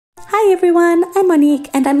Hi everyone, I'm Monique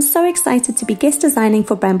and I'm so excited to be guest designing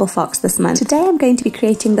for Bramble Fox this month. Today I'm going to be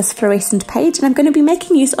creating this fluorescent page and I'm going to be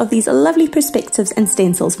making use of these lovely perspectives and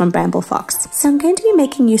stencils from Bramble Fox. So I'm going to be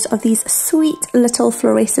making use of these sweet little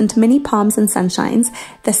fluorescent mini palms and sunshines,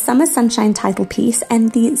 the Summer Sunshine title piece, and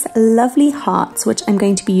these lovely hearts which I'm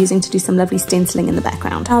going to be using to do some lovely stenciling in the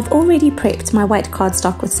background. I've already prepped my white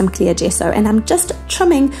cardstock with some clear gesso and I'm just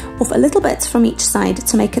trimming off a little bit from each side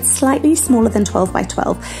to make it slightly smaller than 12 by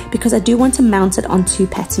 12 because I do want to mount it onto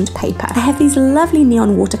patterned paper. I have these lovely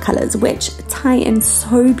neon watercolors which tie in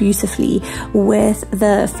so beautifully with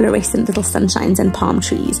the fluorescent little sunshines and palm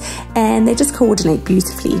trees, and they just coordinate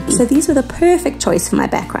beautifully. So these were the perfect choice for my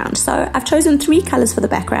background. So I've chosen 3 colors for the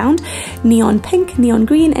background: neon pink, neon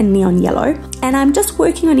green and neon yellow, and I'm just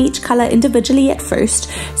working on each color individually at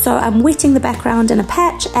first. So I'm wetting the background in a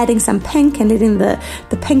patch, adding some pink and letting the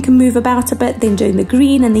pink move about a bit, then doing the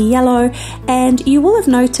green and the yellow. And you will have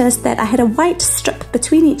noticed that I had a white strip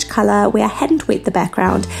between each color where I hadn't wet the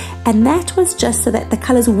background, and that was just so that the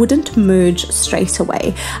colors wouldn't merge straight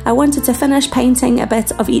away. I wanted to finish painting a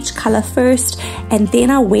bit of each color first and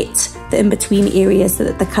then I wet the in-between areas so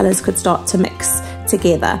that the colors could start to mix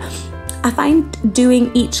together. I find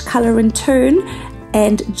doing each color in turn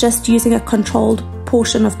and just using a controlled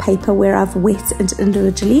portion of paper where I've wet it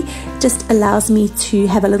individually just allows me to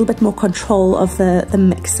have a little bit more control of the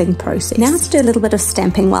mixing process. Now to do a little bit of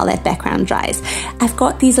stamping while that background dries. I've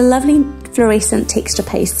got these lovely fluorescent texture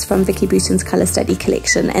pastes from Vicky Bouton's Color Study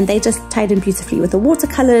collection, and they just tied in beautifully with the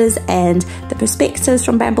watercolors and the perspectives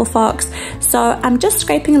from Bramble Fox. So I'm just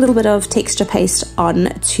scraping a little bit of texture paste on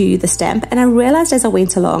to the stamp, and I realized as I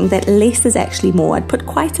went along that less is actually more. I'd put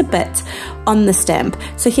quite a bit on the stamp.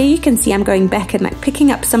 So here you can see I'm going back and like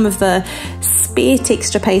picking up some of the spare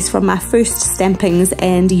texture paste from my first stampings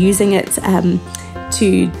and using it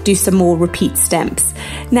to do some more repeat stamps.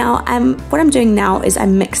 Now what I'm doing now is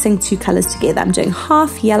I'm mixing 2 colors together. I'm doing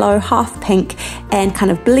half yellow, half pink, and kind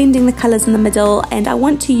of blending the colors in the middle, and I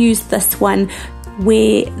want to use this one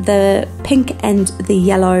where the pink and the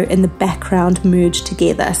yellow in the background merge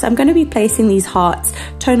together. So I'm going to be placing these hearts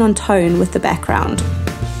tone on tone with the background.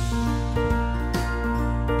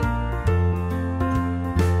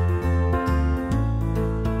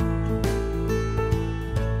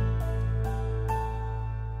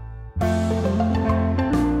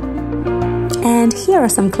 And here are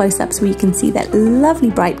some close-ups where you can see that lovely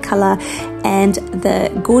bright color and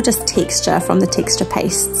the gorgeous texture from the texture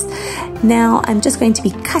pastes. Now I'm just going to be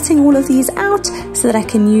cutting all of these out so that I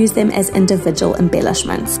can use them as individual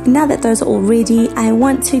embellishments. Now that those are all ready, I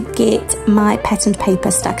want to get my patterned paper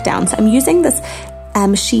stuck down. So I'm using this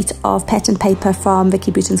sheet of patterned paper from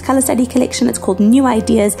Vicky Bouton's Color Study collection. It's called New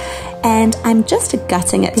Ideas, and I'm just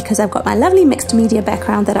gutting it because I've got my lovely mixed media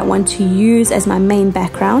background that I want to use as my main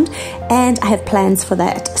background, and I have plans for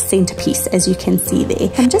that centerpiece as you can see there.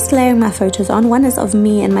 I'm just layering my photos on. One is of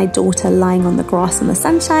me and my daughter lying on the grass in the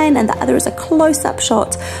sunshine, and the other is a close-up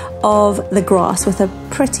shot of the grass with a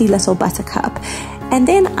pretty little buttercup. And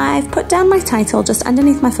then I've put down my title just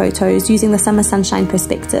underneath my photos using the Summer Sunshine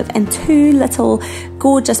perspective, and 2 little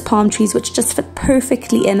gorgeous palm trees which just fit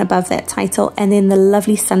perfectly in above that title, and then the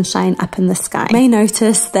lovely sunshine up in the sky. You may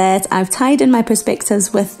notice that I've tied in my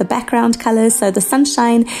perspectives with the background colors, so the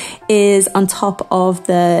sunshine is on top of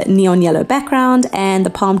the neon yellow background and the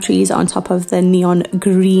palm trees are on top of the neon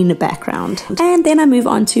green background. And then I move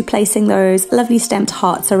on to placing those lovely stamped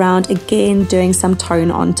hearts around, again doing some tone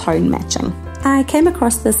on tone matching. I came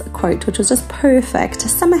across this quote which was just perfect.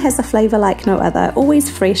 Summer has a flavor like no other, always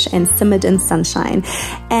fresh and simmered in sunshine.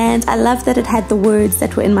 And I love that it had the words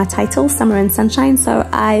that were in my title, Summer and Sunshine, so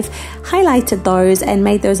I've highlighted those and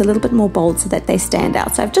made those a little bit more bold so that they stand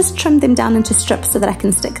out. So I've just trimmed them down into strips so that I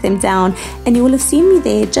can stick them down, and you will have seen me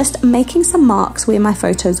there just making some marks where my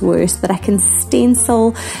photos were so that I can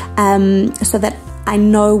stencil so that I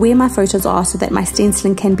know where my photos are, so that my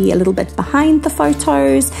stenciling can be a little bit behind the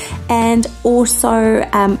photos and also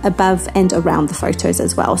above and around the photos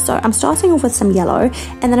as well. So I'm starting off with some yellow,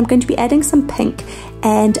 and then I'm going to be adding some pink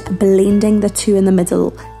and blending the 2 in the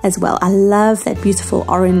middle as well. I love that beautiful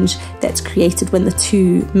orange that's created when the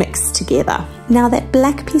 2 mix together. Now that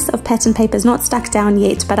black piece of pattern paper is not stuck down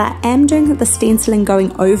yet, but I am doing the stenciling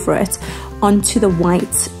going over it onto the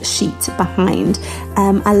white sheet behind.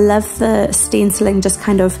 I love the stenciling just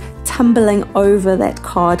kind of tumbling over that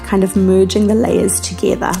card, kind of merging the layers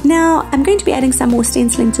together. Now I'm going to be adding some more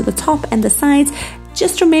stenciling to the top and the sides,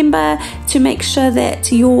 Just remember to make sure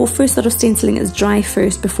that your first lot of stenciling is dry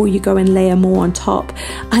first before you go and layer more on top.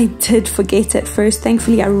 I did forget at first.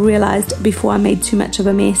 Thankfully I realized before I made too much of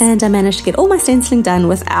a mess, and I managed to get all my stenciling done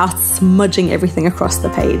without smudging everything across the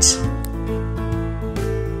page.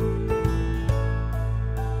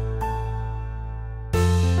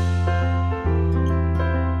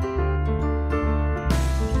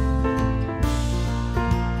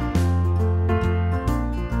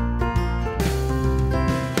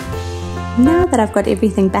 Now that I've got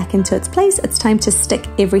everything back into its place, it's time to stick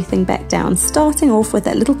everything back down, starting off with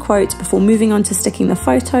that little quote before moving on to sticking the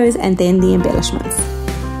photos and then the embellishments.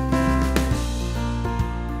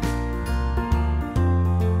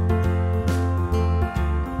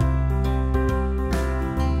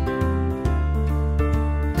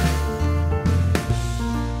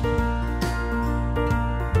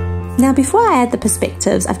 Now before I add the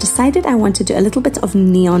perspectives, I've decided I want to do a little bit of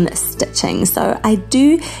neon stitching. So I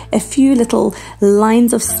do a few little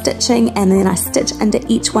lines of stitching, and then I stitch under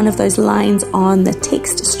each one of those lines on the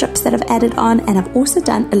text strips that I've added on, and I've also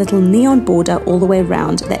done a little neon border all the way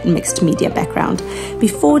around that mixed media background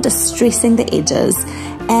before distressing the edges.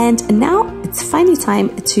 And now it's finally time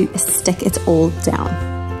to stick it all down.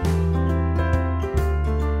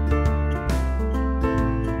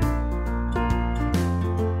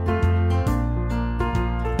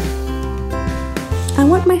 I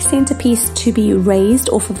want my centerpiece to be raised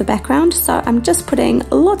off of the background, so I'm just putting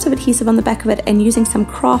lots of adhesive on the back of it and using some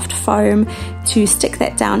craft foam to stick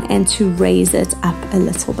that down and to raise it up a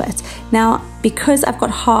little bit. Now, because I've got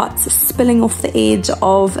hearts spilling off the edge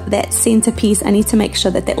of that centerpiece, I need to make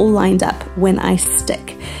sure that they're all lined up when I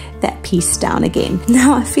stick that piece down again.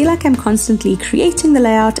 Now I feel like I'm constantly creating the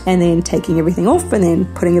layout and then taking everything off and then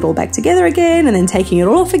putting it all back together again and then taking it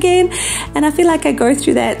all off again, and I feel like I go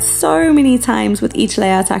through that so many times with each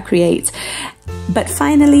layout I create. But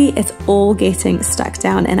finally it's all getting stuck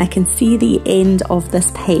down and I can see the end of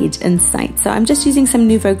this page in sight. So I'm just using some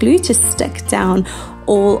Nouveau glue to stick down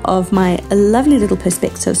all of my lovely little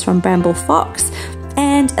perspectives from Bramble Fox.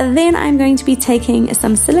 And then I'm going to be taking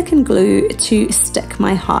some silicone glue to stick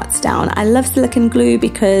my hearts down. I love silicone glue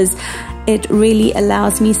because it really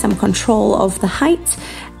allows me some control of the height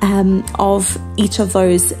of each of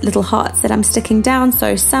those little hearts that I'm sticking down.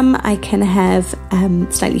 So some I can have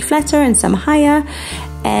slightly flatter and some higher,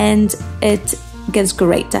 and it gives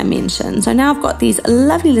great dimension. So now I've got these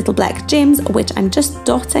lovely little black gems which I'm just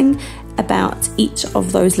dotting about each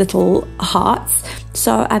of those little hearts.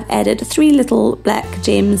 So I've added 3 little black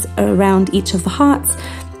gems around each of the hearts,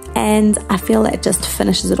 and I feel that it just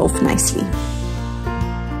finishes it off nicely.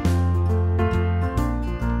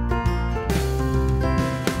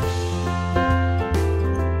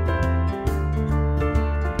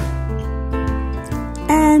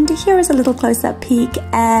 And here is a little close-up peek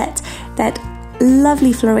at that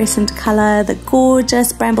lovely fluorescent color, the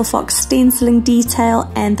gorgeous Bramble Fox stenciling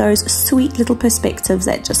detail, and those sweet little perspectives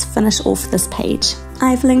that just finish off this page.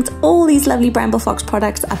 I've linked all these lovely Bramble Fox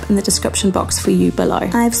products up in the description box for you below.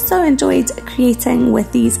 I've so enjoyed creating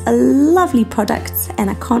with these lovely products, and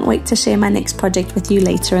I can't wait to share my next project with you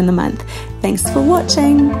later in the month. Thanks for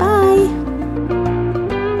watching. Bye!